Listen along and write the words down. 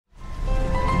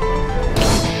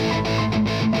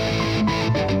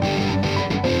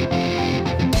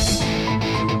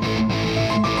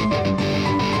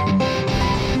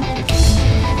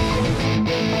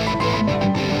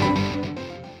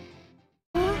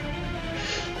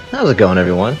How's it going,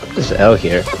 everyone? This is L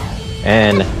here,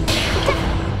 and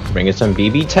bringing some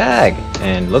BB tag,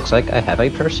 and looks like I have a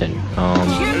person.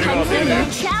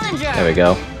 There we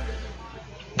go.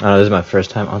 This is my first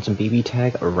time on some BB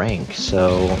tag rank,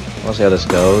 so we'll see how this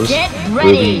goes.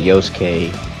 Ruby,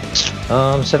 Yosuke.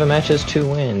 7 matches, 2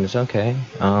 wins. Okay.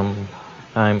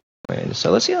 I'm wins.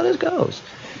 So let's see how this goes.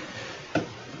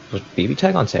 Was BB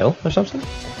tag on sale or something?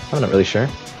 I'm not really sure.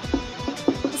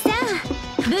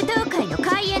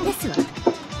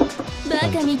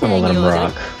 I'm gonna let him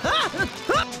rock.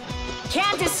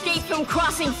 Can't escape from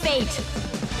crossing fate.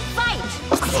 Fight!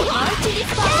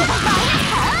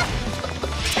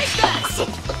 Take that!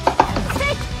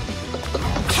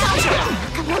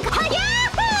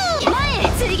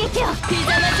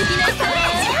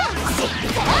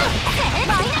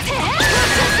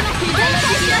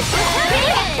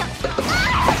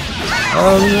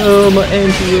 Oh no, my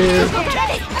anti-air!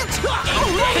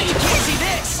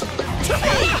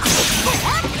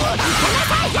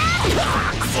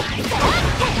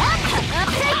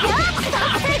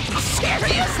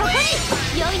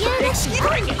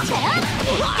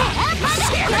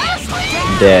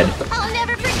 Dead. I'll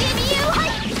never forgive you.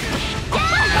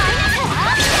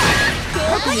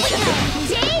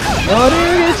 Oh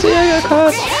dude, I got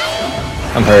caught.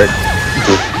 I'm hurt.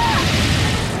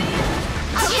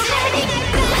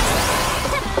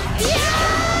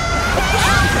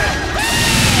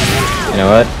 You know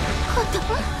what?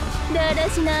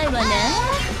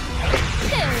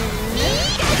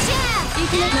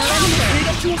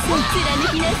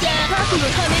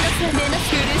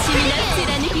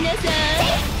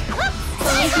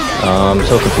 I'm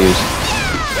so confused.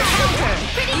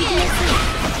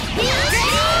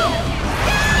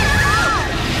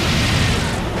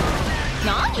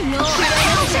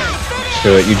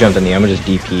 Screw it, you jumped in the air, I'm gonna just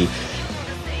DP.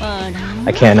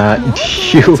 I cannot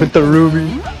deal with the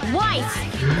Ruby.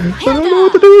 I don't know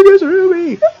what to do against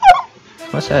Ruby.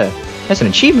 What's that? That's an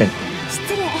achievement.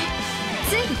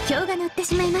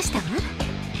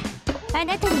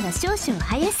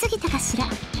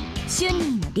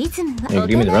 Hey,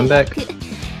 give me the run back. If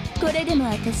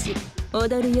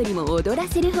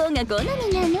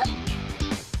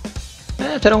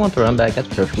I don't want the run back, that's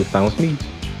perfectly fine with me.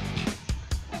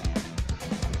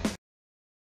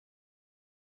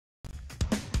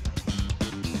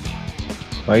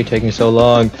 Why are you taking so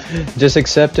long? Just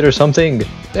accept it or something.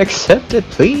 Accept it,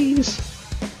 please.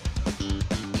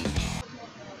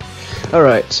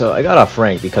 Alright, so I got off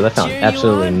rank because I found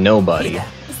absolutely nobody.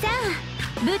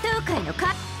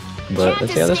 But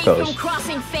let's see how this goes.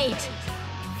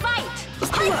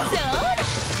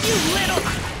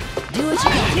 Do what you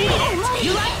need.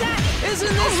 You like that?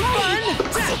 Isn't this fun?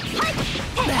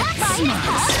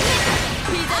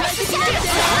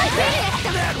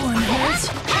 That one hurts.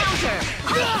 Counter.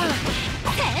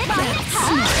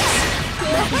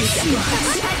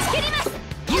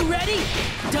 You ready?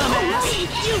 Dumbass.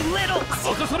 You little.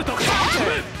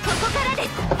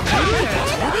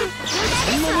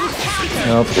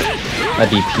 Nope. I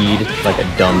DP'd like a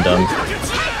dum-dum.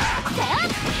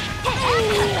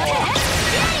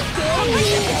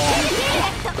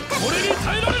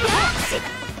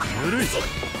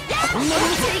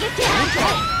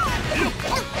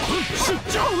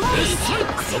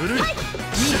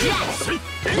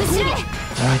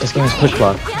 Alright, this game is push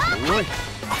block.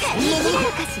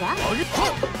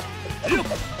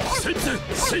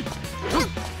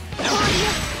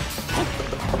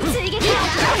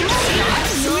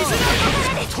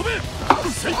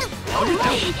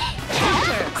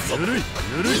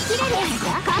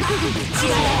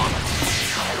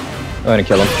 I'm gonna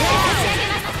kill him.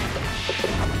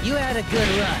 You had a good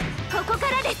run.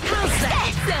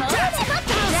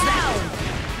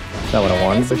 That's not what I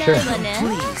wanted, but sure.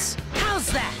 Please. How's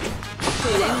that?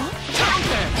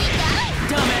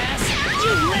 Dumbass.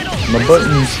 You little. My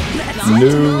buttons. No.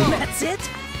 That's it.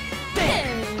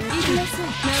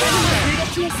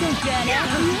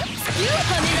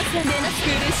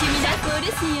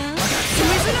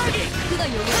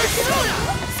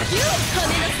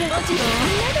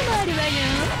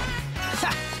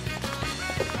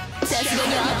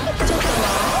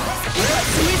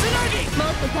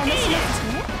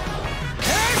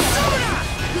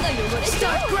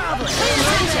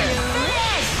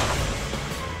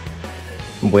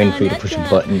 I'm waiting for you to push a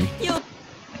button.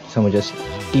 Someone just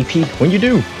DP when you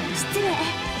do.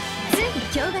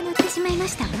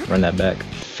 Run that back,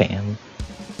 fam.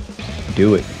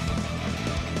 Do it.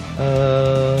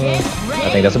 I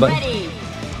think that's a button.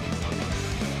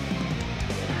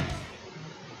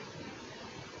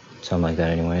 Something like that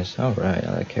anyways. Alright,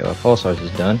 okay, well, All Stars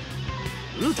is done.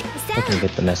 I can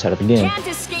get the mess out of the game. Can't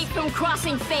escape from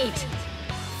crossing fate.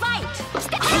 Fight!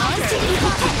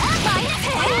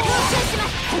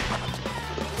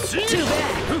 Too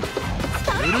bad.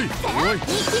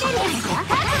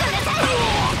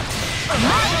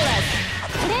 Marvelous.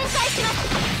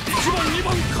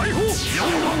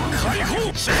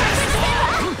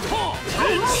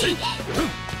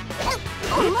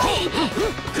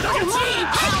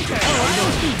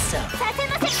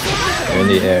 You're in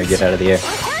the air, get out of the air.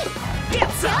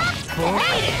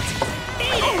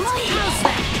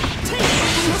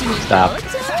 Stop.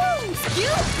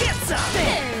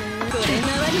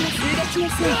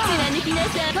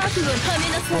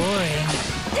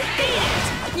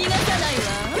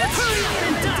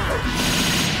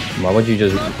 Why would you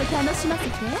just...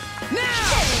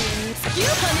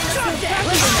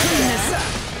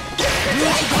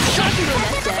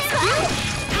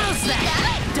 How's that?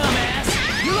 Dumbass!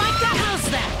 You like that? How's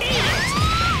that? Eat it!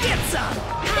 Get some!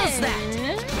 How's that?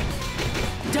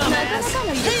 Dumbass!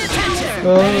 Pay attention!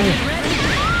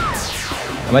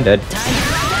 Am I dead?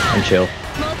 I'm chill.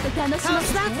 How's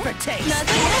that for taste?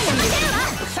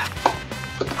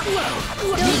 Whoa!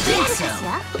 You think so?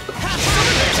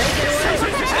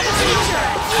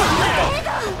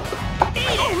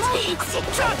 Eat it!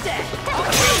 Drop that!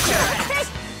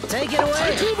 Take it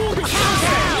away!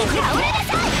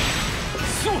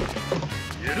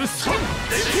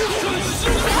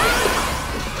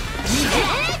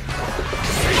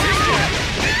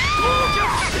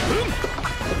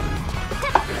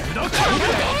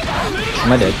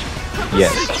 Am I dead?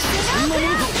 Yes.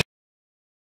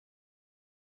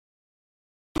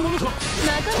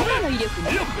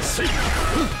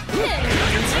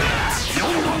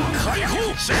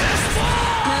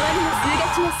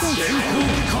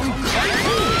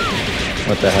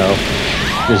 What the hell?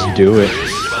 Just do it.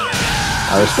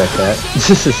 I respect that.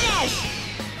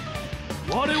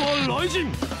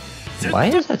 Why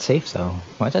is that safe though?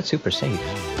 Why is that super safe?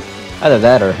 Either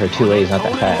that or her 2A is not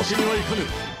that fast.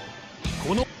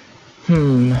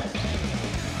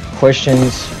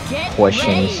 Questions.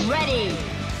 Ready.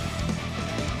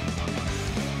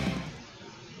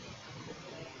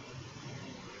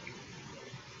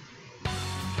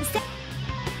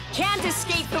 Can't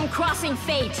escape from crossing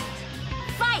fate.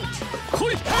 Fight!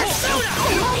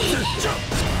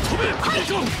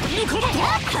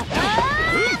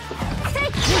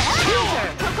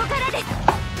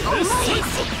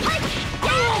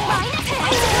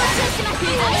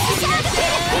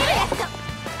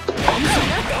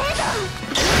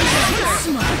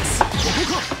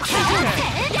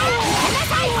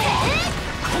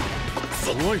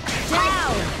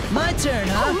 Down! My turn,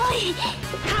 huh?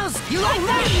 How's you like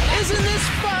that? Isn't this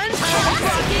fun?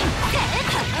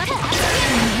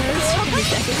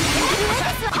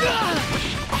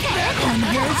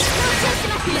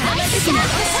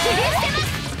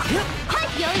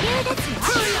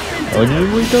 Oh, did you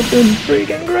wake up and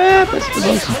freaking grab? That's the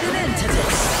most...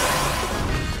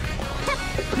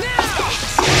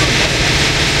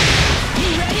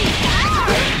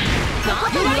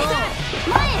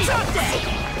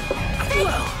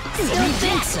 Don't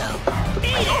think so.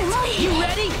 You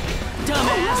ready?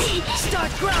 Dumbass!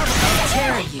 Start growling! I'll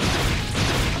tear you!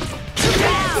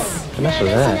 What mess was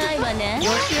that?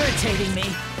 You're irritating me.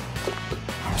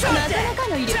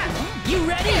 You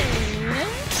ready?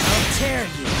 I'll tear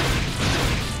you.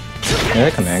 Is that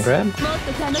a command grab?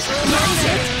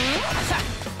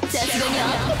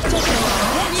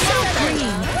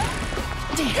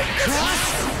 Cross!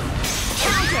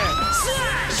 Counter!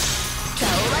 Slash!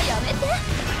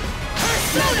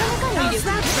 How's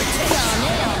that for taste?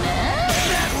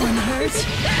 That one hurts.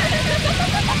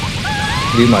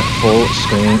 Do my full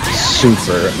screen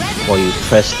super while you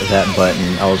press that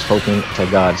button. I was hoping to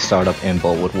God startup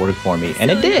info would work for me, and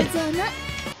it did.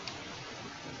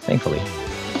 Thankfully.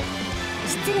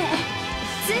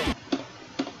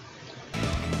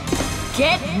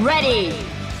 Get ready.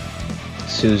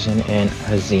 Susan and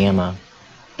Hazama.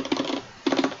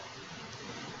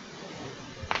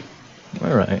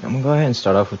 Alright, I'm gonna go ahead and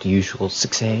start off with the usual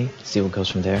 6A, see what goes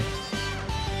from there.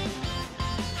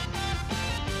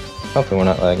 Hopefully we're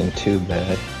not lagging too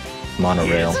bad.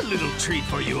 Monorail. Here's a little treat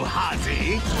for you,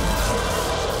 Hazi.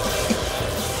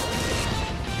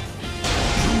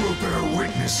 You will bear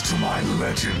witness to my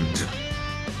legend.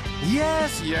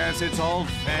 Yes, it's all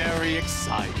very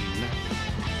exciting.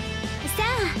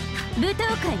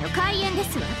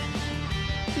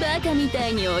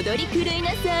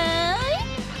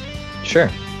 Sure.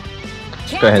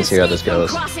 Go ahead and see how this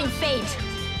goes. Crossing fate.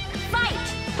 Fight.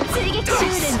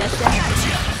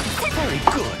 Very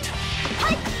good.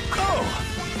 Oh,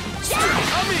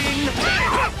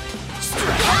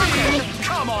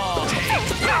 Come on!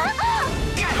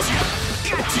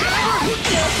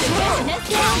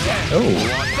 Oh,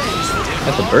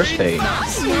 that's a burst fade.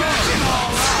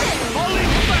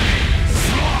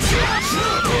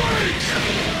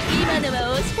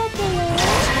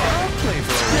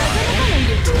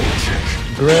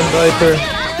 Grand Viper.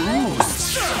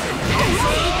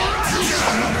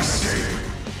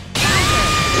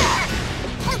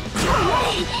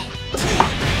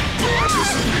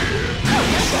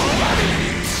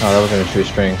 Oh, that wasn't a true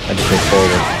string. I just moved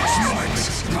forward.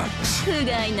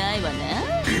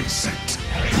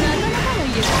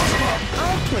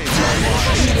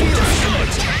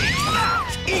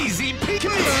 Easy pick.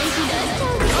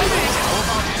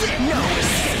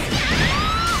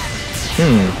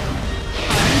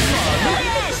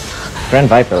 Grand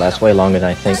Viper lasts way longer than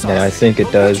I think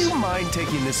it does. Would you mind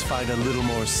taking this fight a little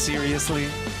more seriously?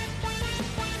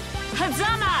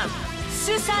 Hazama!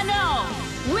 Susano!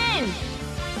 Win!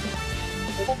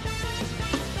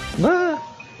 Ah.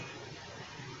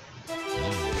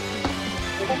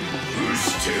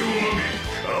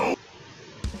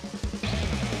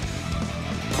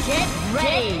 Get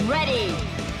ready!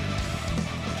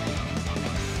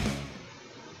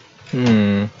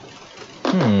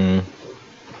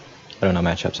 I don't know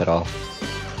matchups at all.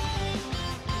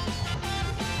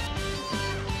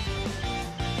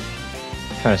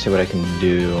 Trying to see what I can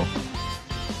do.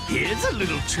 Here's a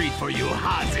little treat for you,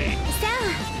 Hazi.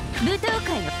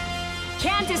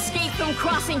 Can't escape from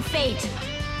crossing fate!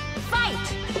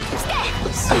 Fight!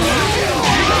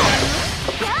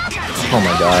 Oh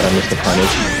my god, I missed the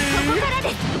punish.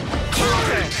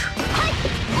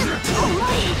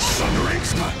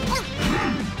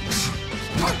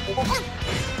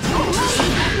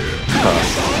 Oh,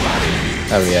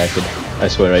 I reacted. I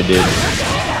swear I did.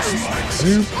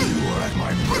 You are at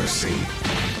my mercy.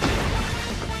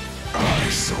 I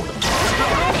saw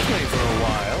Play for a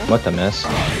while. What the mess?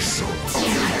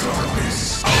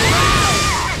 darkness.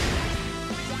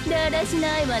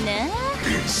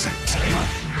 Insect.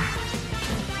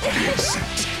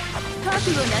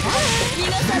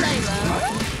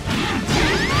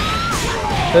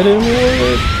 That didn't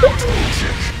work.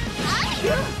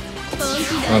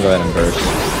 I'll go ahead and burst.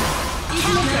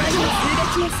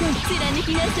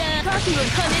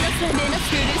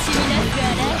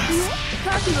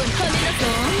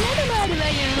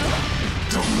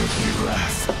 Don't make me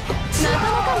laugh.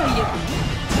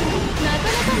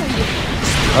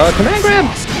 Command grab!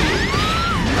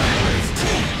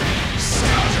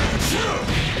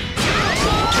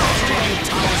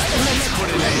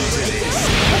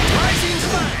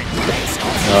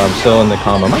 I'm still in the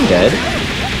combo. I'm dead.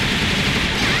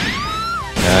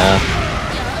 Nah.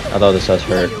 I thought this does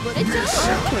hurt.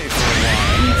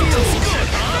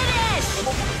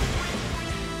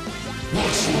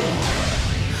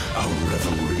 Our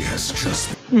revelry has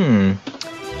just I'm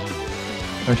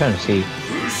trying to see.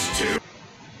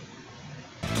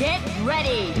 Get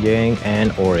ready! Yang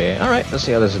and Ori. Alright, let's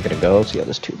see how this is gonna go. See how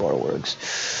this 2-bar works.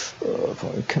 If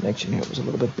our connection here was a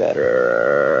little bit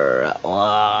better.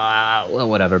 Well,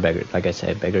 whatever, beggar. Like I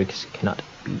said, beggars cannot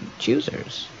be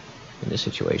choosers in this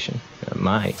situation.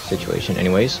 My situation,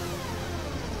 anyways.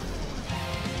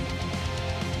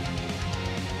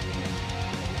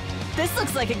 This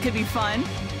looks like it could be fun.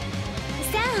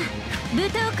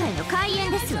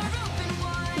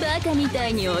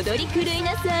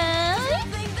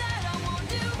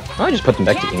 I just put them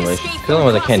back to English. The only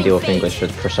ones I can't deal with English are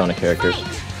the Persona characters.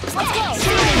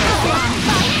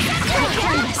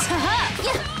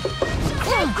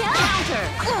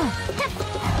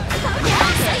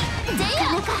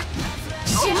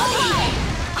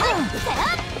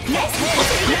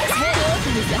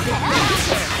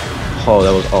 Oh,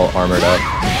 that was all armored up.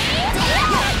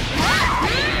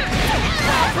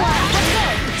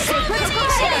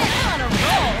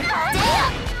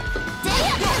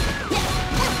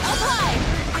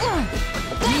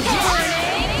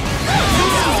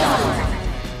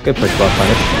 Good push block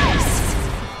punish.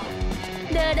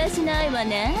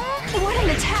 What an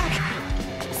attack!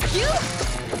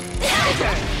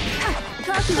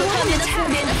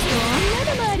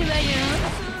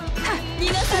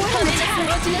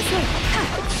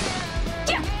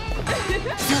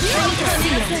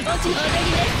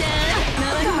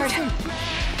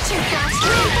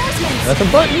 That's a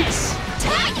button.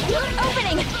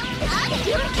 Opening.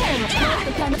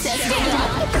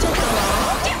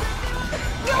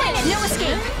 No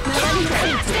escape.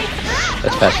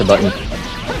 Let's pass the button.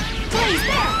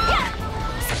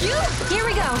 Here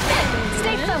we go.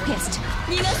 Stay focused.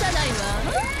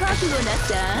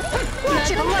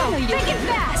 Watch it alone. Make it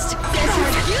fast.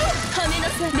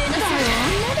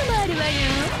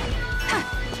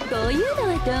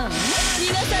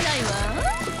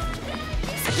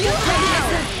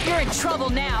 You're in trouble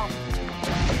now.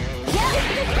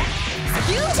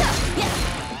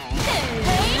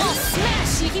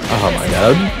 Oh my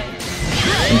god.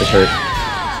 I'm just hurt.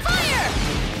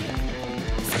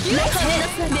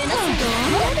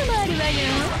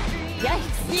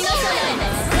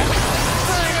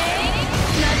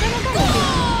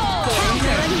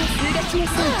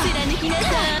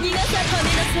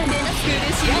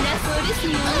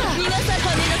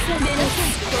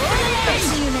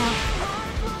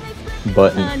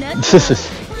 Button.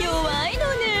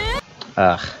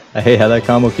 I hate how that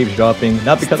combo keeps dropping.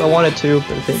 Not because I wanted to,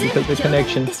 but I think because of the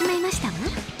connection.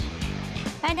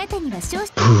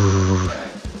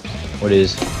 What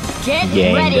is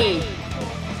Yang?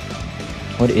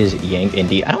 What is Yang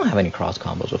indeed? I don't have any cross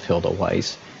combos with Hilda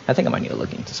Weiss. I think I might need to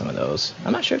look into some of those.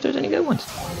 I'm not sure if there's any good ones.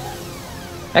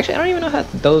 Actually, I don't even know how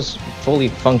those fully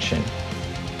function.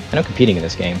 I know competing in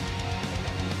this game.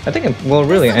 I think we'll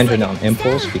really enter on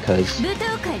impulse because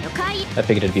I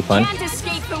figured it'd be fun. Can't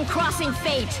escape from crossing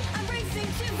fate.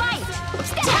 Fight.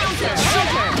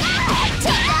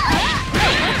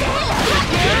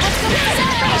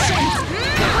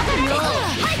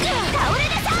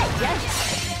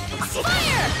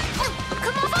 Fire!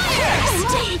 Come on, fire!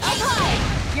 Up high.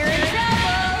 You're in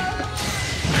trouble.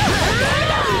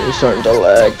 It's starting to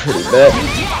lag pretty bad.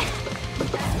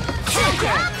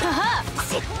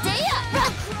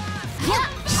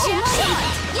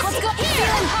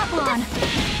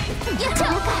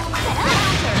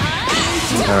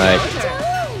 Alright.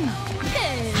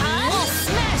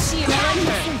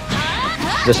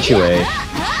 Just 2A.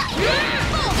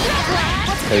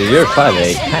 Hey, you're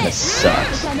 5A. Kinda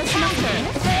sucks. Are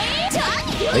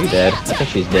you dead? I think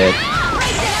she's dead.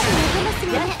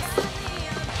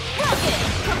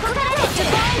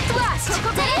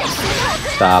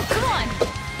 Stop.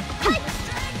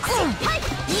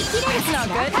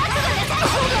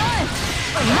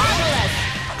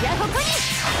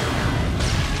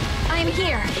 I'm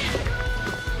here.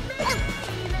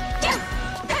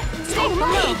 Stay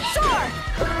below. Soar.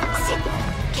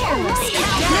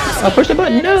 I'll push the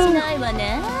button. No.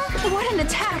 What an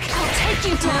attack! I'll take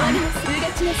you down.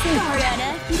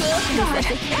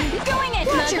 Going it.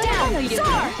 Watch it down.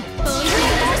 Soar.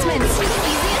 Reinforcements.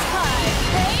 Easy as pie.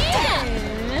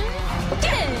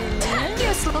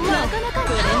 You're slow.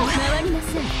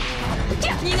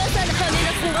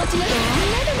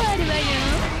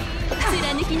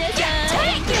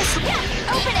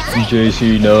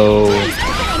 JC, no.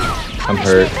 I'm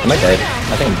hurt. Am I dead?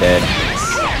 I think I'm dead.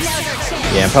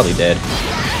 Yeah, I'm probably dead.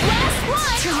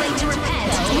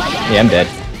 Yeah, I'm dead.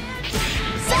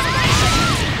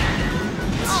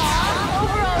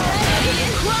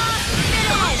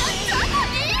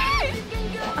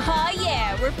 Oh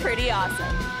yeah, we're pretty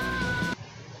awesome.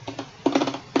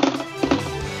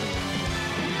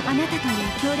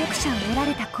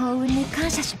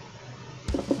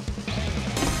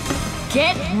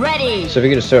 Get ready! So if we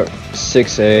get to start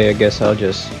 6A, I guess I'll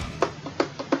just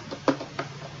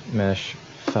mesh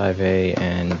 5A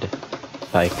and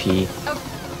 5P.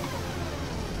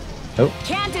 Oh.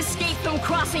 Can't escape from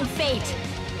crossing fate.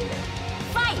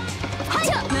 Fight!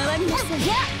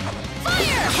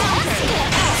 Fire!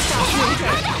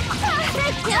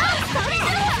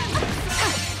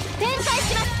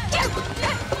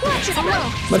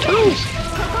 My toes!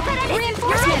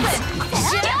 Reinforcements!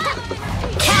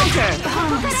 Counter! Come on!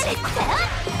 Let's go!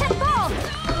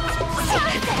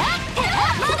 Divine thrust!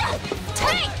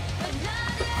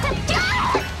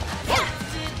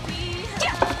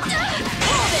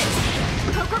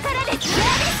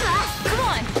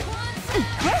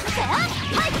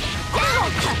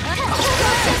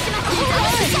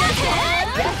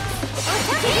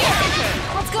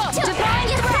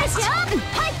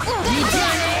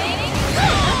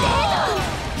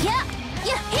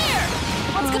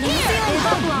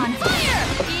 Here!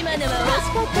 Let's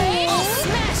go here! Fire!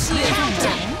 Smash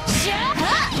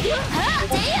you!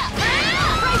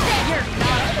 Right there! You're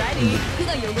not ready!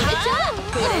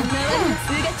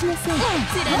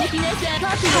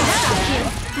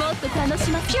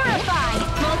 Purify!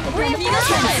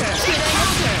 Reinforcements!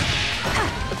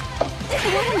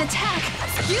 What an attack!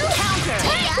 Counter!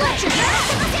 Watch your back!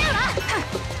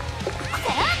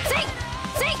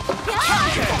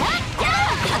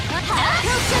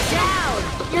 Down!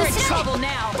 You're in trouble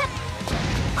now!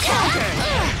 Counter!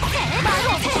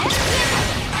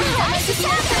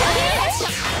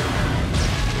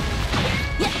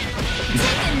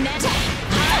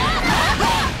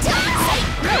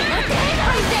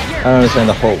 I don't understand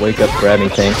the whole wake up grabbing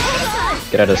thing.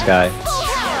 Get out of the sky.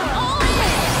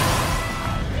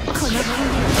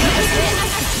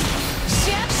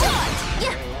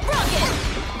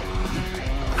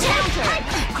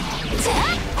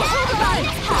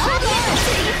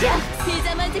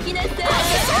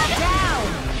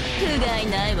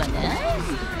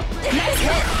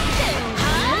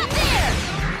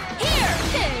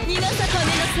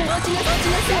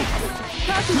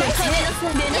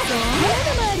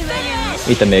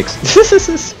 Eat the mix.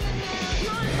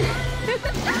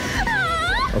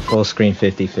 A full screen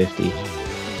 50-50.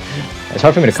 It's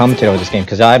hard for me to commentate over this game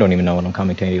because I don't even know what I'm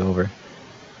commentating over.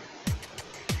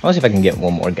 I want to see if I can get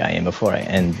one more guy in before I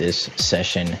end this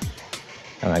session.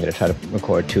 I'm not gonna try to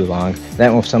record too long.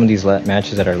 Then with some of these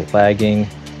matches that are lagging,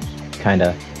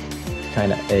 kinda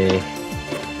a.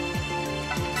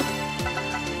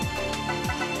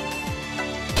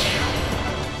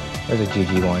 There's a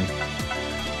GG one.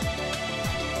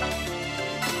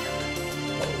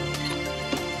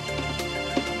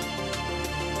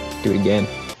 Do it again.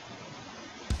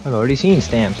 I've already seen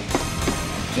stamps.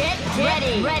 Get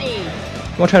ready.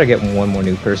 I'm gonna try to get one more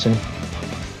new person.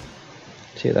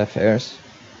 See how that fares.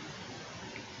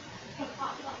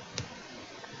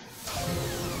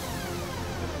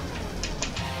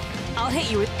 I'll hit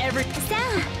you with every.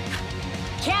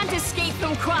 Can't escape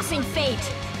from crossing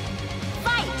fate.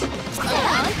 Fight!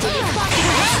 Stop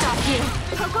you.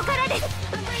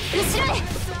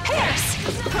 Pierce!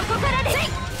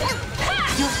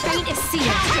 Your fate is sealed.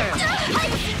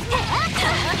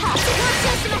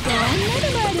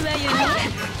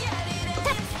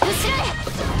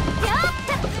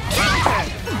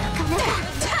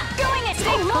 Going it!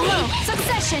 Stay below!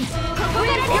 Succession!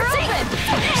 Reinforcement!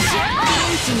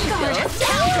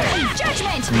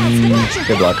 Judgment!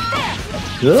 Good luck.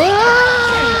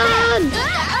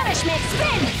 Punishment!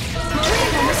 Spin!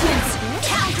 Reinforcements!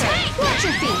 Counter! Watch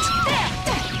your feet!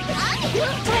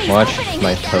 Watch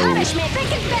my toes.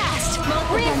 Think it fast!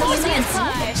 Reinforcements!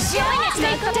 Going it!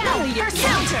 Take down! First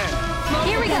counter!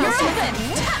 Here we go! You're open!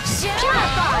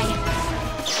 Purify!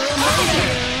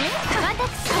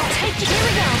 Here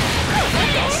we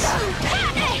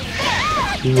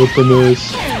go! Weaponess.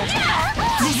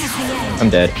 I'm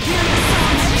dead.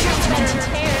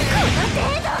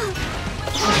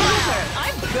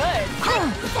 I'm good.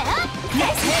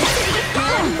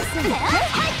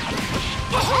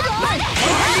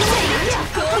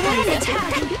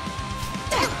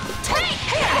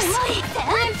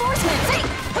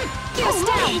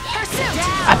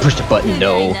 I pushed the button.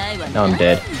 No. Now I'm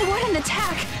dead. What an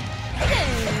attack!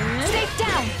 Stay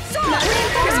down.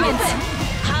 Reinforcements.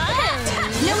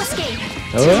 No escape.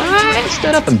 Alright,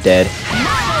 stood up. I'm dead.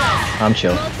 I'm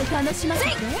chill.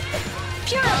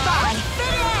 Purify.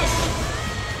 Finish.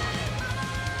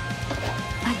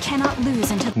 I cannot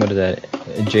lose until. What is that?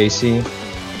 JC?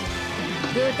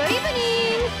 Good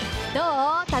evening. ど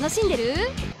う？楽しんで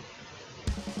る？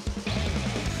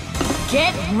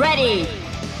 Get ready.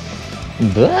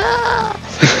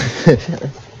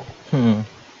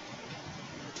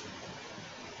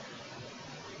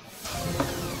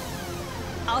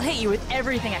 I'll hit you with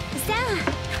everything I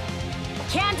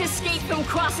can't escape from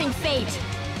crossing fate.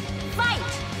 Fight!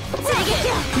 Nice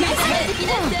hit! Nice hit!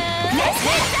 Nice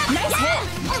hit! Nice hit!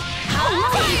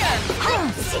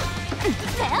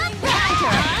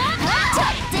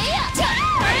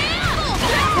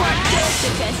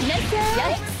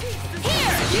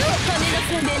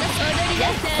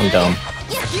 I'm dumb.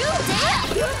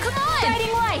 Come on!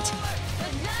 Guiding light!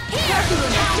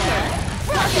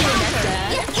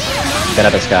 Get out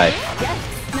of the sky.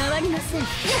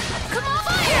 Come on,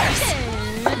 fire!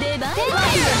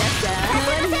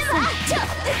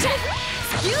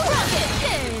 You rock it!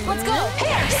 Let's go!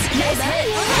 Pierce! Nice hit!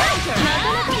 Come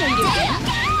on,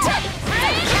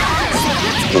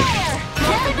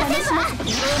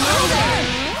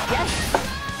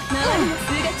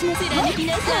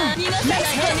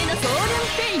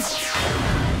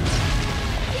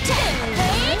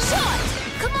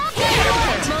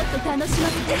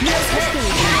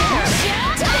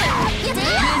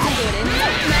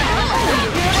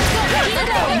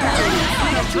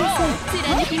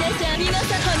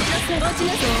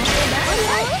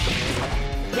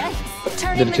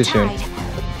 Did it too soon.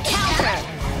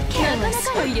 Careless.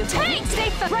 Stay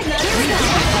right now. Here we go.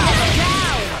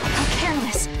 How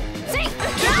careless.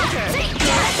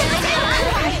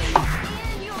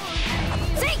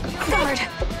 Guard.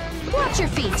 Watch your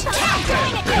feet.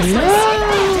 No!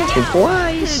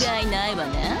 Twice!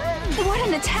 What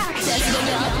an attack!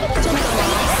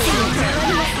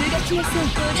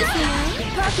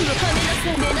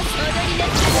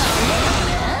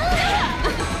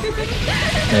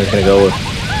 And it's gonna go with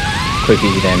quick,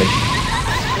 easy damage.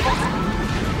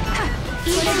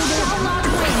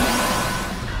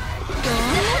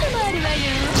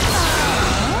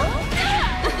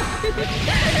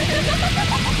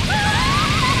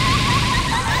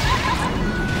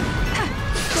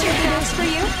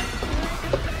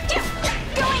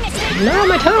 No,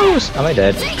 my toes! Am I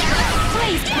dead?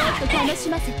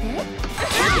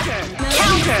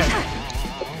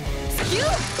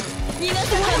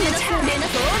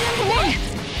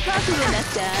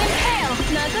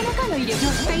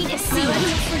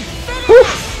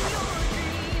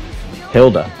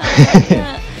 Hilda.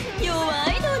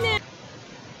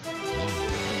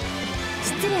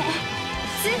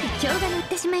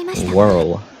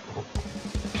 Whirl.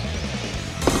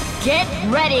 Get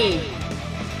ready.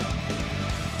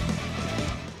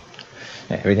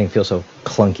 Yeah, everything feels so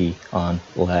clunky on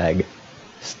lag.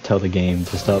 Just tell the game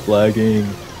to stop lagging.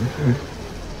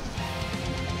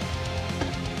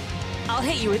 I'll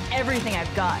hit you with everything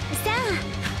I've got.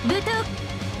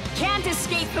 Can't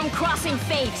escape from crossing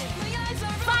fate.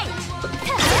 Fight!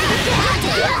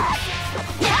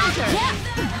 Counter!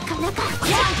 Come on!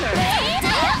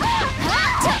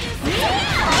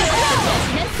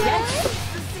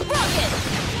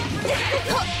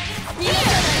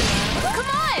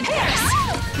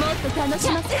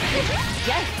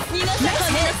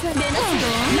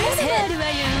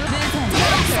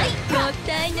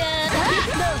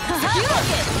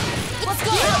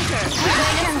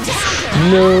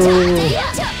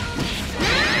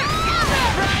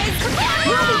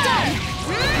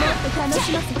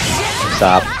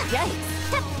 Stop.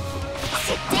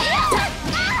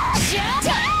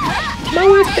 My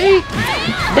feet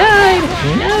died!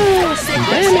 No!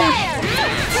 Damage!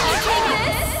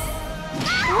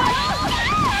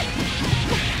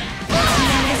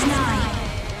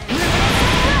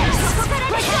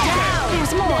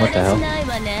 What the hell?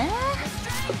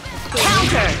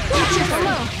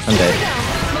 I'm dead.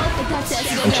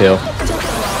 I'm chill.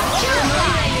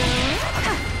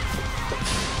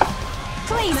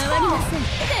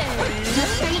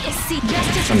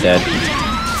 I'm dead.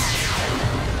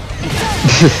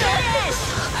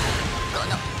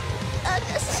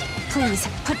 Please,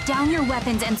 put down your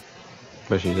weapons and...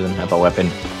 But she doesn't have a weapon.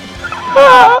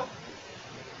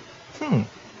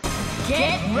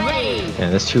 Get ready!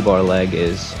 And this 2-bar leg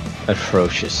is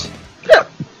atrocious.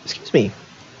 Excuse me.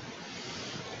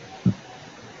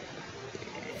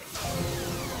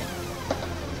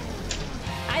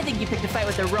 I think you picked a fight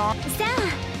with the wrong...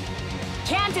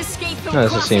 Can't escape from No,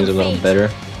 this seems a little better.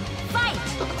 Fight!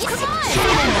 Come on!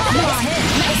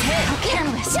 Nice hit!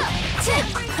 Careless!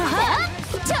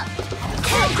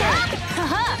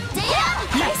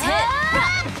 Nice hit!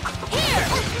 Here!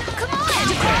 Come on!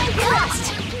 Blast!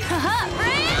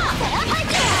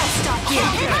 Stop you!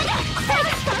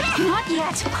 Not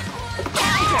yet!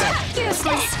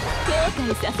 Useless!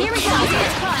 Here we go!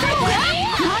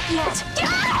 Not yet!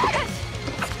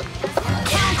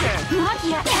 Not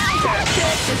yet!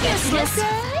 Useless!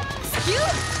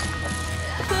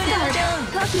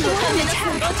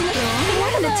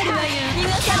 What an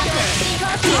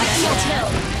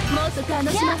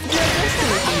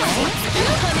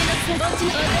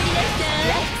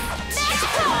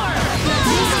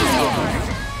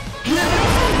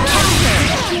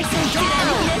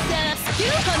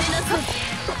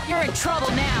You're in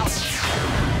trouble now!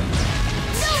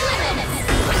 No limits!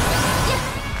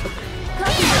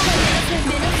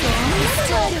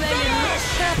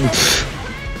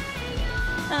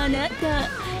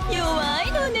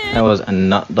 That was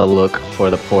not the look for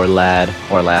the poor lad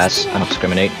or lass. I don't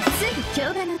discriminate.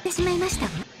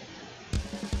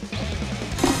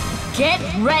 Get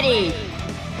ready!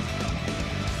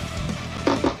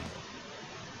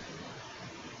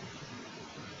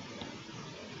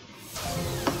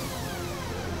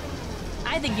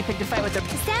 I think you picked a fight with the...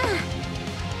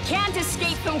 Can't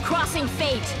escape from crossing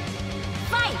fate!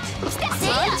 Fight! Let's go!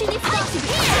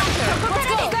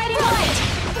 Guiding light!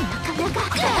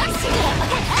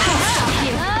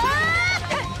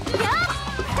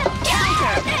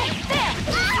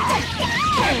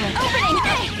 Opening!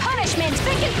 Punishment!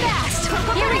 Thick and fast!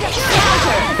 Here we go!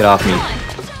 Get off me.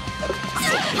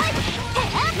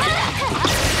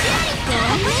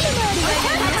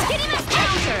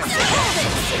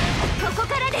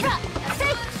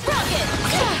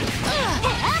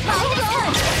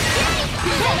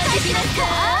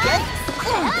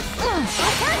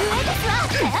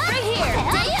 Right here!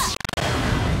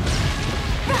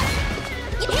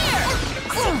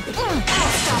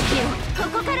 I'll stop you!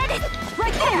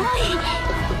 Right there!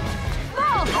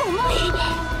 Whoa!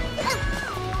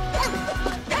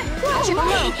 Watch your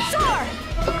below. Soar!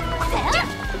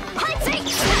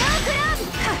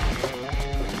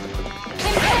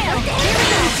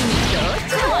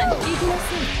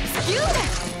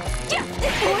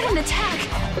 What an attack!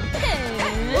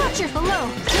 Watch your below.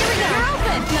 Here we go. You're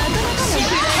open.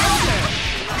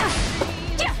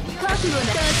 What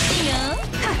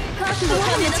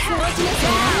an attack!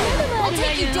 I'll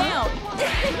take you down.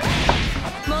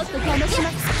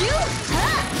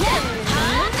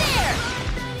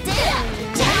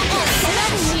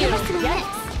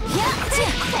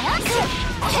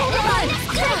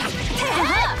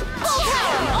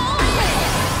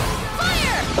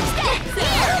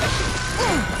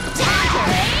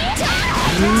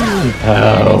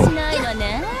 Oh.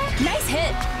 Nice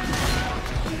hit.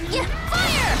 Yeah,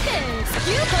 fire!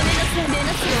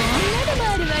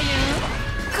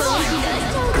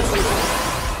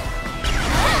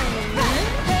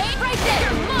 Hey, right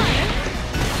there! You're mine!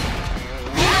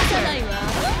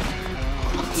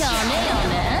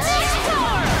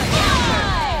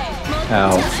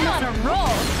 Ow. On a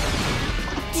roll!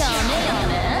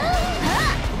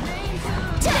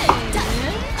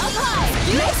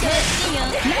 Nice hit!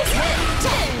 Nice hit!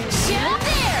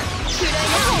 There!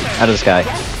 Out of the sky.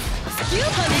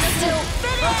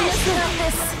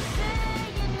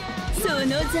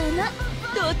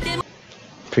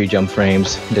 Pre-jump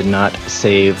frames did not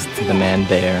save the man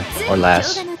there, or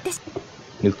last.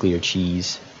 Nuclear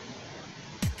cheese.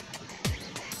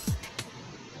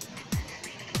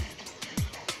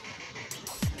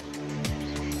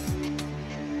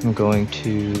 I'm going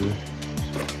to...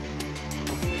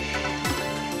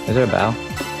 Is there a bow?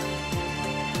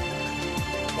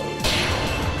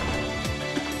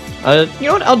 You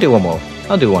know what? I'll do one more.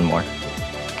 I'll do one more.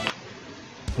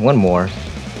 One more.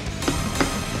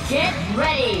 Get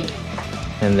ready!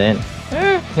 And then...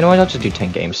 you know what? I'll just do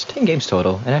 10 games. 10 games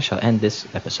total, and I shall end this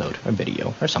episode, or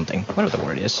video, or something. Whatever the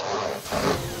word is.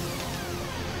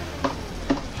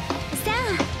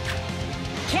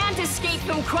 Can't escape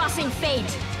from crossing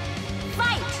fate!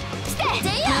 Fight! Stay!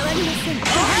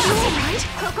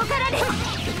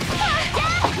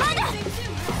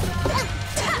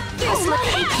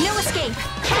 No escape!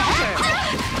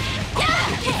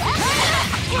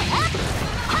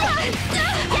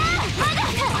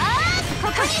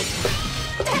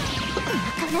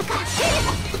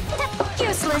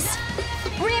 Useless!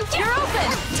 You're open!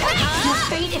 Your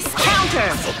fate is counter!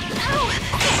 Hold it!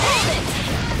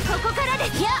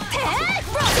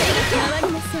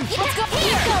 Let's go!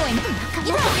 Keep going!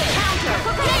 Counter!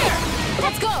 Here!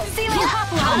 Let's go! Seal it!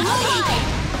 Hop on!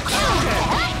 Counter!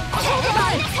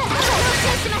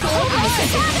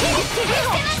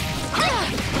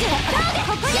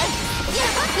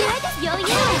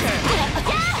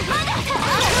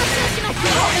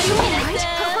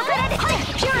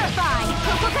 Purify!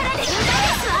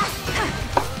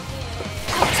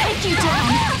 I'll take you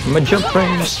down! My jump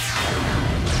frames!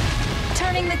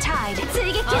 Turning the tide.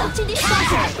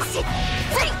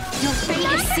 Your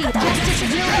fate is sealed. Justice will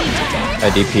be done. I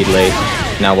DP'd late.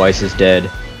 Now Weiss is dead.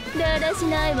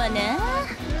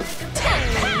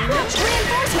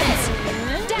 Reinforcements!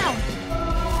 Down!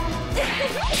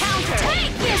 Counter!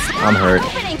 I'm hurt.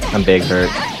 I'm big hurt.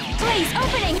 Please,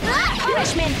 opening!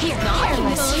 Punishment here!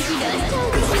 Careless! Here we go!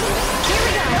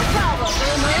 No problem!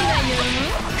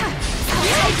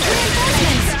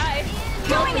 Reinforcements!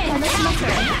 Going in!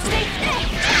 Counter!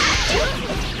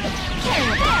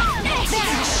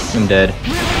 I'm dead.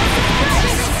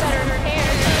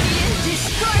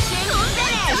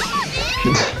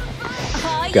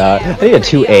 God, I need a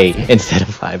 2A instead of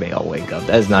 5A. I'll wake up.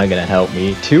 That's not gonna help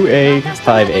me. 2A,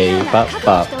 5A, bop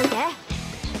bop.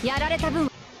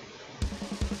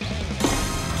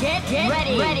 Get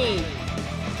ready!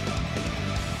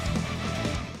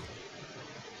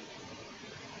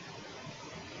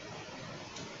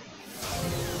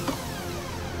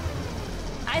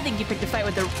 I think you picked a fight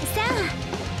with the...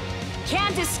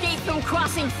 Can't escape from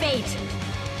crossing fate!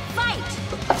 Fight!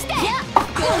 Stay! Yeah.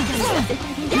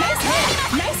 Nice hit!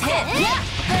 Nice hit! Yeah.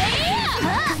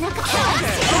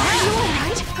 Counter! Are you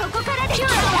alright?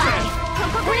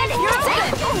 You're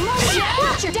open!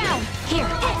 Watch your down! Here!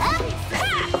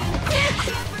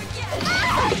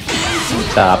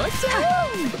 Stop.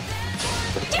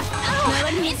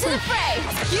 Into the fray!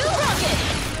 You rock it!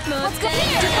 Let's go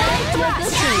here!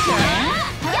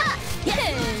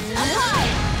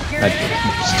 I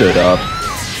stood up.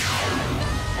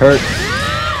 Hurt.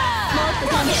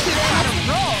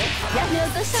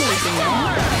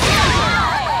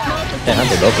 Damn, I'm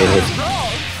located.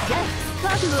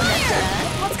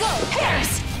 Let's go!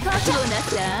 Paris!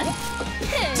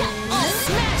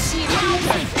 Smash you!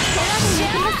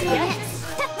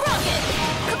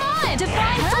 Come on!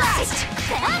 Divine thrust!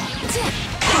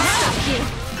 I'll stop you!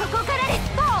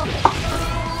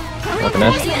 What the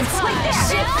mess?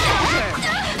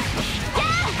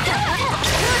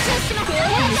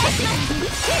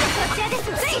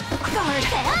 Guard!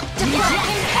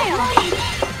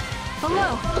 Hello!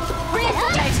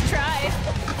 Nice try!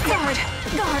 Guard!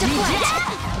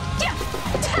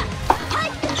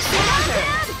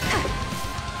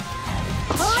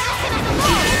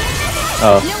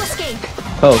 Oh, No escape!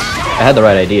 close. I had the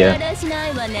right idea.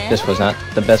 This was not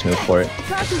the best move for it.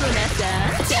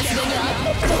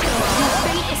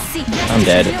 I'm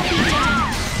dead.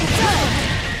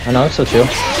 Oh no, it's still chill.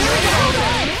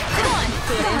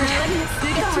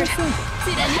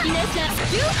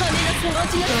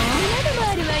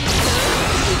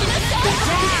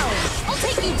 I'll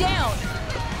take you down!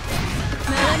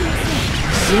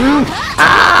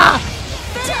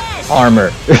 Armor.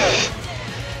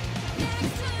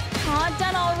 Aw,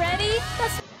 done already?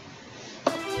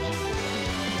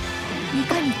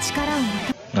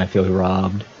 I feel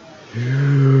robbed.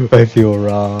 I feel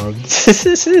robbed.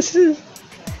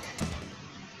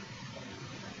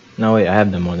 No wait, I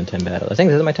have done more than 10 battles. I think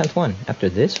this is my 10th one. After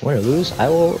this, win or lose, I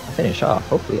will finish off.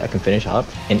 Hopefully I can finish off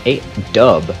an 8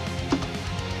 dub.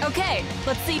 Okay,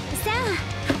 let's see.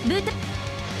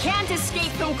 Can't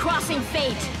escape from crossing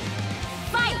fate.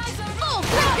 Fight! Full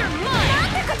your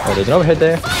mind! Oh, there's an overhead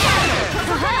there. Come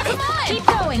on! Keep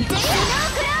going!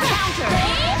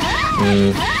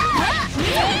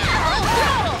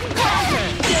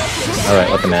 Alright,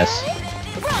 what the mess.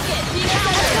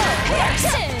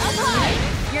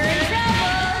 You're in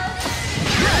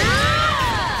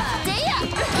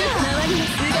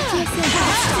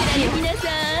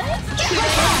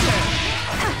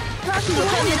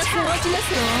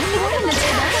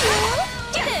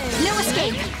no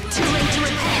escape! Too late to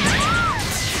repent!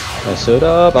 I stood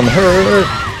up, I'm hurt!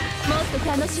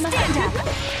 Stand up!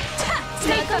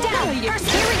 Take them down! First,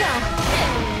 here we go!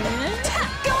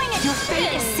 Going in! Your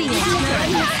fate is sealed!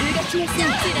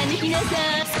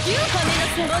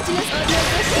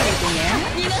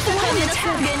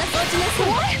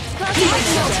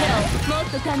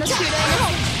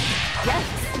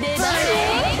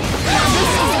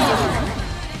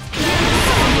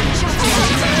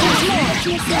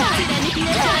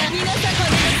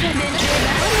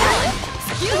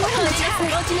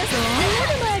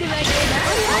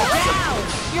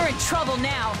 You're in trouble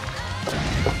now!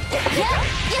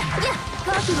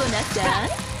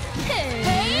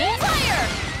 Hey, fire!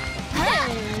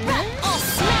 I'll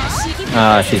smash!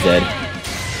 Ah, she's dead.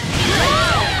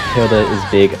 Hilda is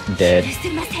big dead.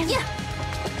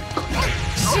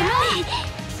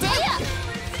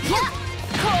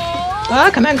 Ah,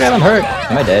 come on, grab, I'm hurt.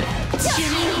 Am I dead?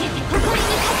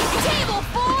 Table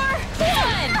 4, 1!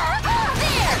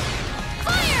 There!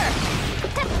 Fire!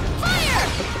 Fire!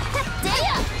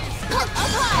 Up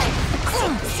high!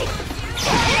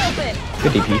 Open!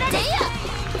 Good DP.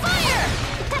 Fire!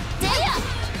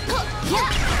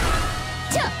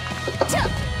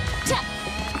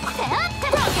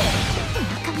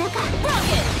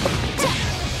 Rocket!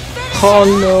 Oh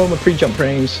no, my pre-jump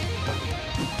frames.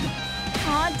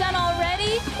 Aw, done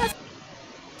already?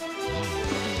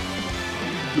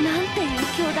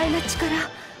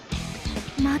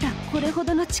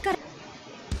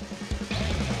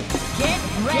 Get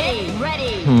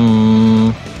ready!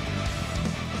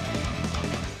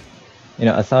 You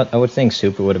know, I would think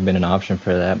super would have been an option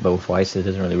for that, but with Weiss it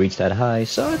doesn't really reach that high,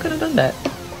 so I could have done that.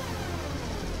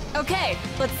 Okay,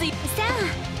 let's see.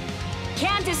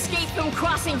 Can't escape from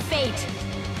crossing fate.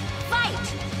 Fight!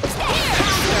 Stay here!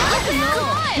 Come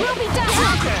on! We'll be done!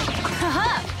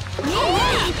 Haha!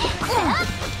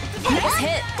 Nice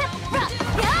hit!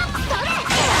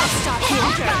 I'll stop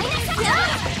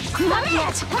you! Not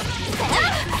yet!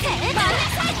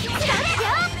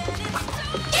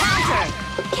 Counter!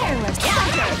 Careless!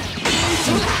 Counter!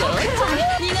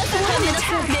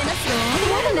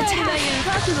 What an attack!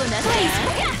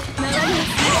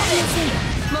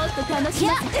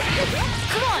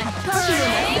 Come on!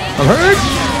 I'm hurt!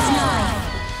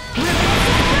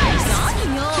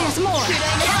 There's more!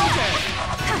 Counter!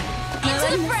 Into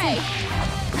the fray!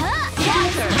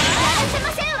 Counter!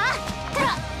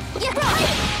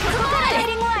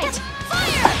 Hitting right!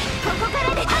 Fire!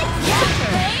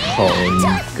 Oh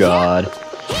god.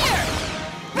 Here!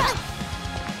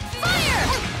 Fire!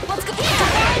 Let's go! Here!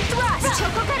 Thrust!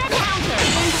 Counter!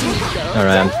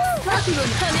 Alright,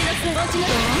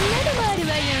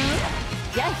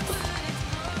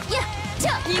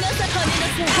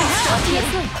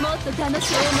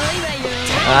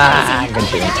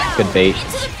 good bait.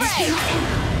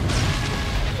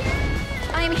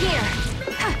 I'm I'm here.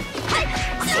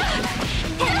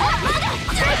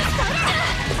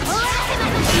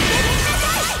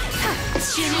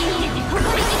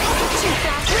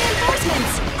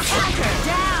 Reinforcements! Counter!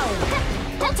 Down!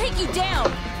 I'll take you down!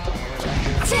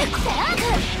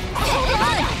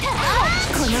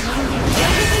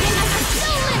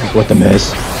 What the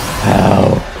miss?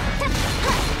 How?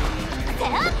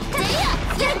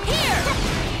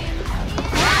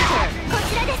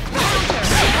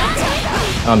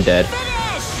 I'm dead.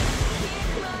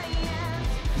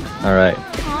 Alright.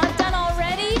 Done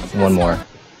already? One more.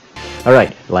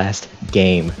 Alright, last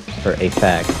game for a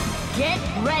pack. Get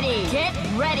ready! Get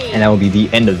ready! And that will be the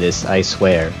end of this, I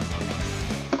swear.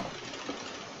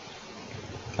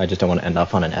 I just don't want to end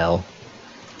off on an L.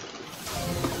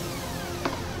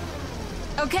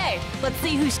 Okay, let's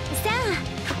see who's...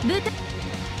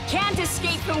 Can't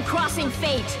escape from crossing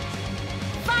fate!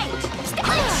 Fight! Spin!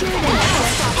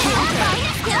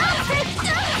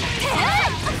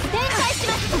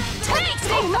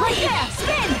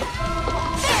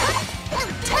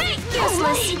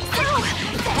 Useless!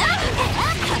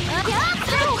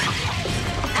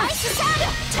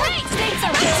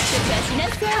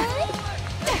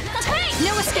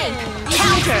 No escape!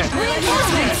 Counter!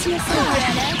 Reinforcements!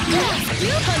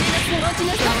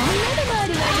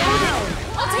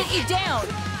 I'll take you down!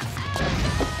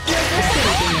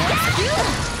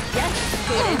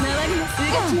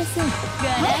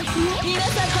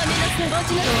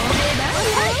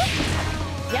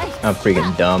 I'm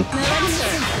freaking dumb.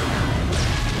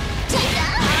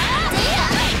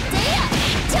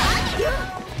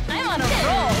 I'm on a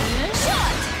roll!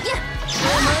 Shot!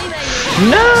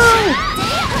 No!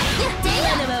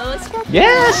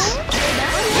 Yes!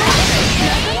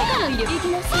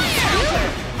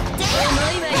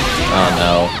 Oh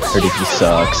no, her DP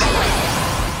sucks.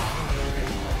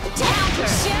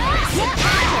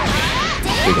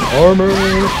 Freaking armor!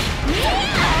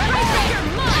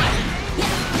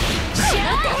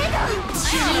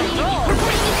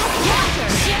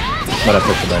 But I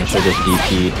pushed a bunch of this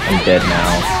DP. I'm dead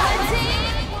now.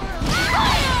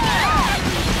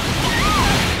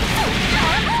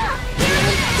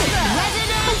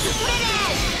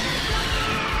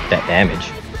 That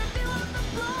damage.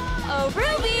 Oh,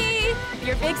 Ruby!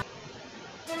 Your big...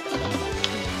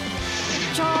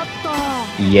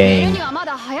 Yang.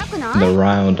 The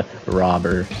round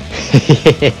robber.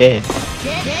 Get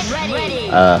ready!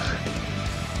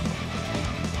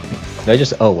 Did I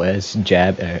just OS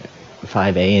jab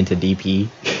 5A into DP?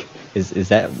 Is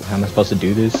that how am I supposed to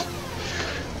do this?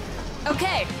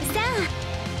 Okay.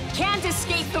 Can't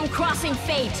escape from crossing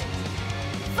fate.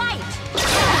 Fight!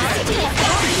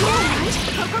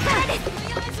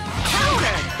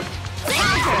 Counter!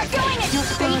 Going it! Your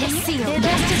fate is sealed. The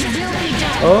best is will be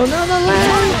done. Oh no, the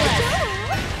lag!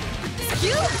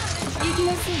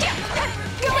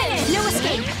 Going it! No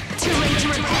escape. Too late to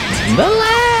repent. The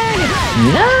lag!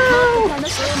 No!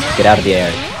 Get out of the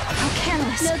air. How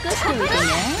careless.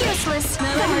 Useless.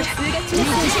 Too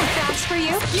fast for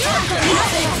you.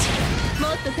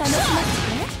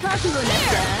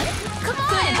 Come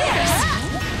on!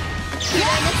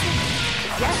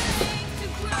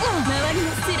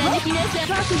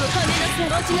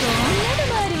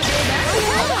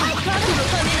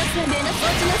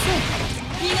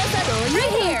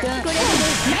 Right here!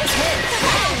 Nice hit!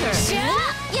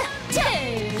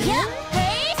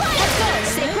 Let's go!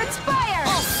 Sacred Spire!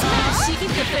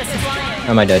 Keep the fist flying!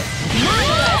 Am I dead?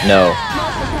 No.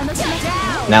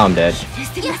 Now I'm dead.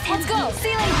 Yes, let's go!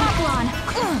 Ceiling Hoplon!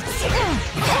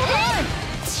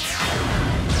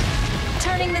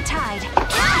 Turning the tide.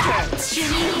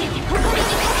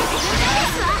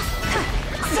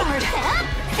 Sword!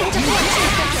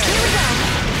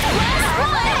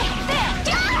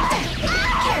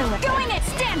 Going it!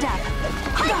 Stand up!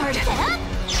 Guard!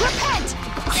 Repent!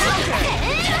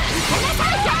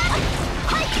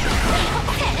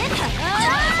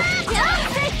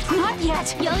 Not yet!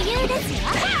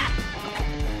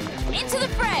 Into the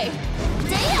fray!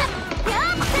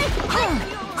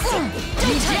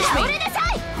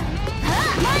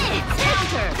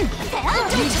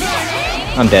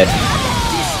 I'm dead.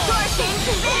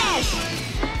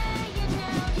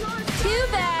 Too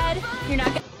bad. You're not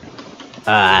gonna...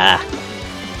 Ah.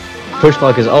 Push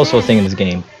block is also a thing in this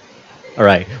game.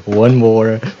 Alright, one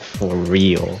more for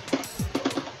real.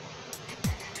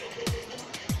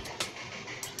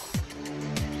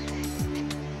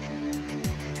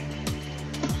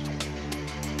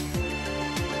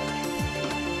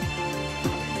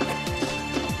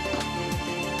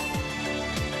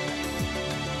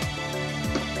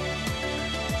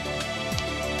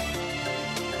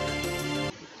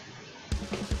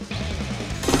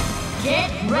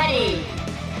 ready.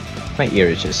 My ear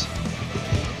is just.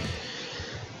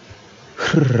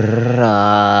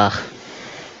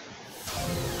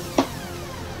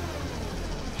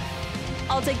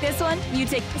 I'll take this one, you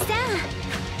take.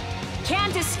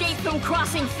 Can't escape from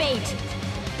crossing fate.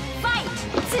 Fight!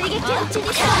 Counter!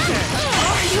 Counter!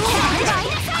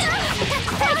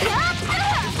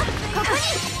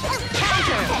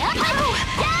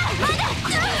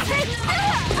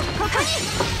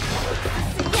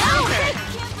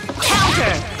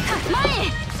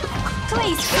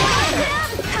 Please!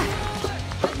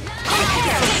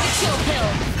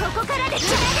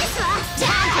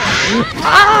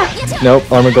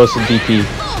 Nope, armor goes to DP.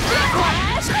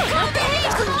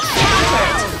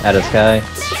 Out of sky.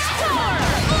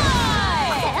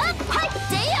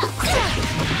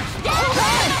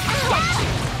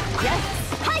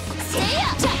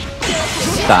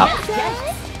 Stop.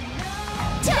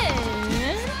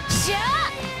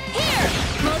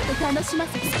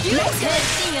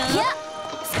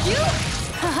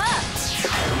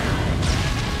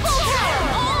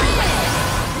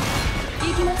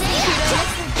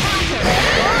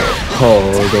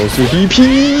 Oh, those are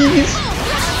DPs!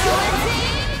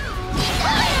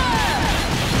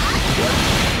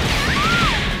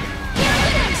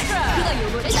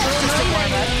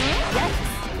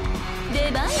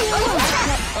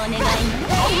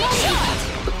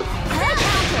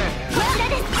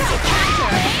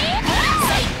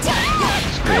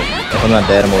 If I'm not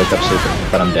dead, I'm gonna wake up super,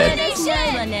 but I'm dead.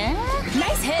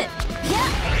 Nice hit.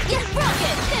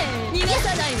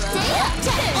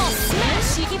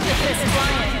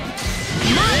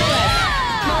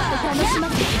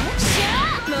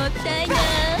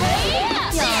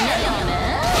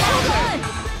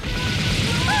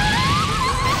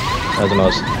 That was the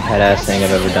most badass thing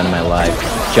I've ever done in my life.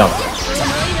 Jump.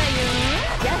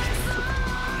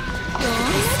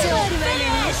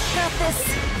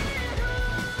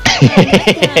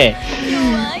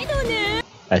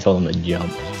 I told him to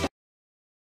jump.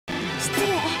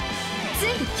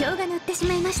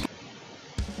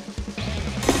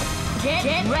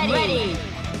 Get ready.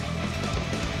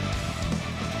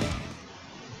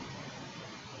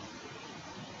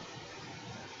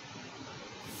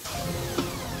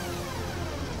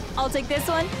 I'll take this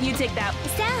one, you take that.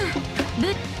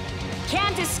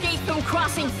 Can't escape from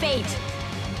crossing fate.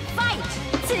 Fight!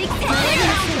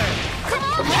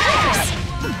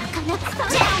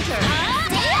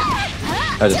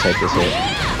 I'll just take this hit.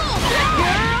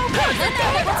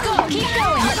 Let's go, keep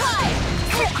going.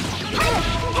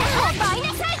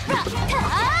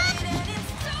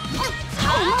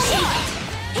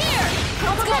 Here!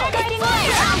 Let's go, guiding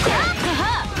light!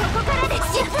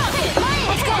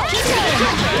 Let's go, keep going!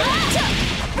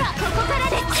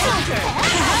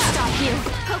 Stop you!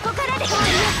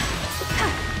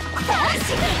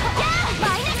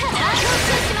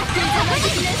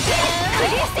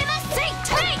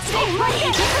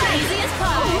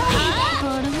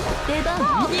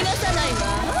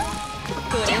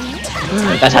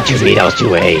 That's not 2B, that was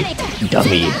 2A.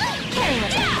 Dummy.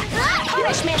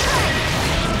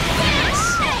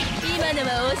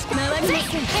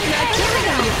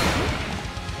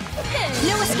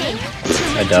 No escape.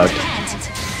 I ducked.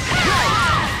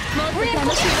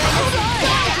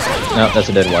 No, that's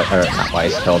a dead Weiss, or not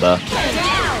Weiss, Hilda.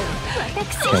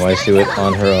 Can Weiss do it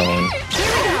on her own?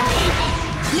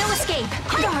 No escape.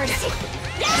 Guard.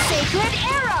 Sacred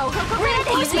arrow.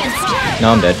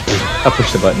 No, I'm dead. I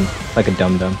pushed the button like a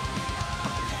dum-dum.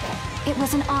 It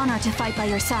was an honor to fight by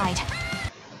your side.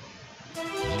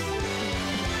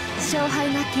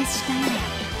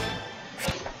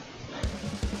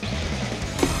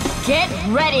 Get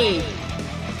ready.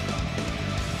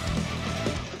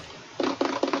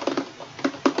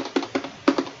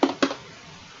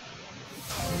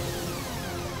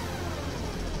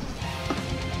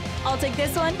 I'll take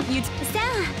this one. You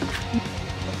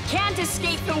can't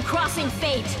escape from crossing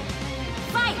fate.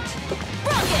 Fight!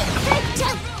 Rocket!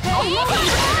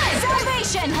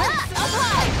 Salvation!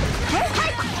 Apply!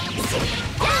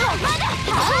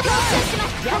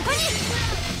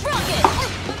 Rocket!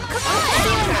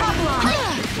 Come on!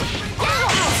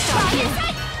 I'll stop you.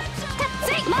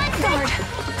 Guard!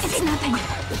 It's nothing.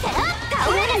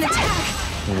 Win an attack!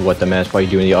 What the mess? Why are you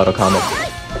doing the auto combo?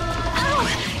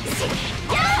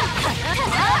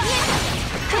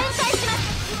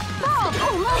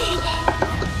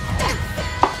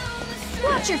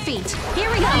 Watch your feet. Here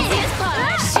we go.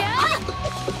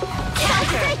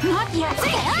 Not yet.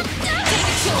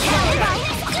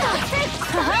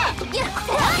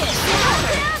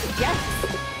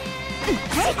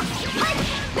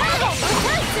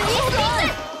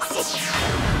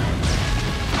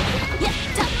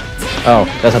 Oh,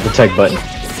 that's not the tech button.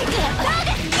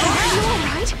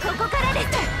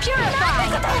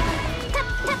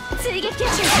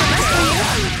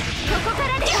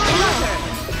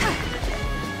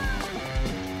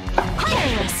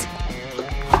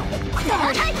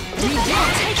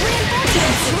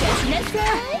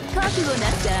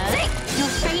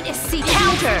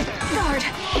 Counter! Guard!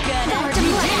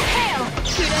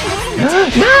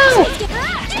 No!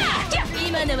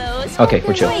 Okay,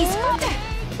 we're chill.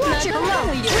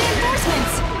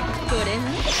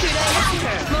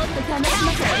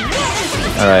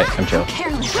 Alright, I'm chill.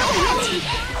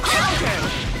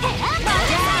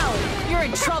 You're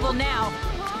in trouble now.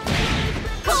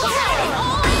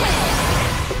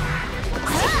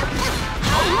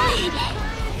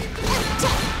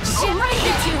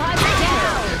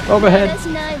 Overhead.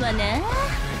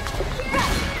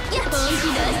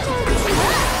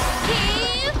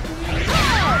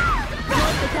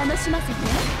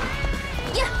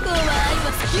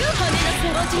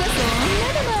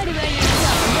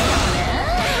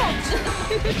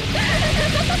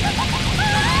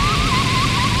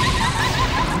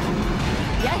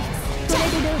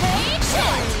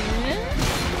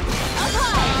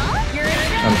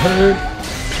 I'm hurt.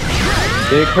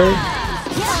 Big hurt.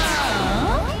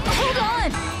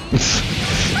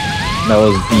 That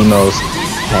was the most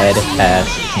head-ass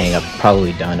thing I've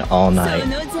probably done all night.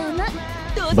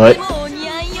 But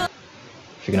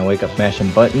if you're gonna wake up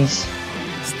smashing buttons,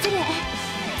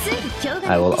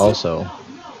 I will also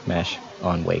mash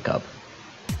on wake up.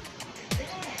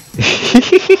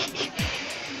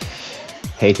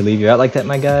 Hate to leave you out like that,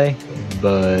 my guy,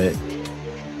 but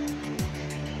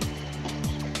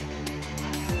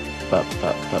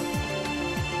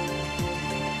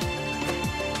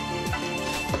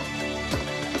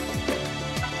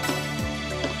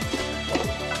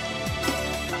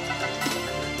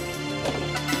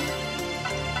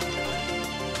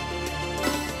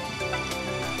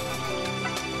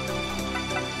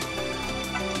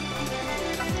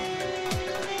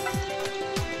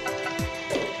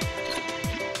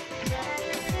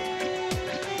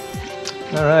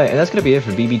alright, and that's gonna be it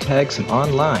for BB Tags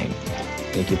Online.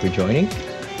 Thank you for joining,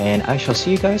 and I shall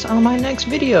see you guys on my next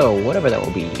video, whatever that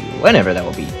will be, whenever that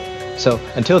will be. So,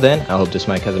 until then, I hope this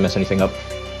mic hasn't messed anything up.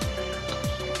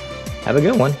 Have a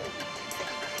good one.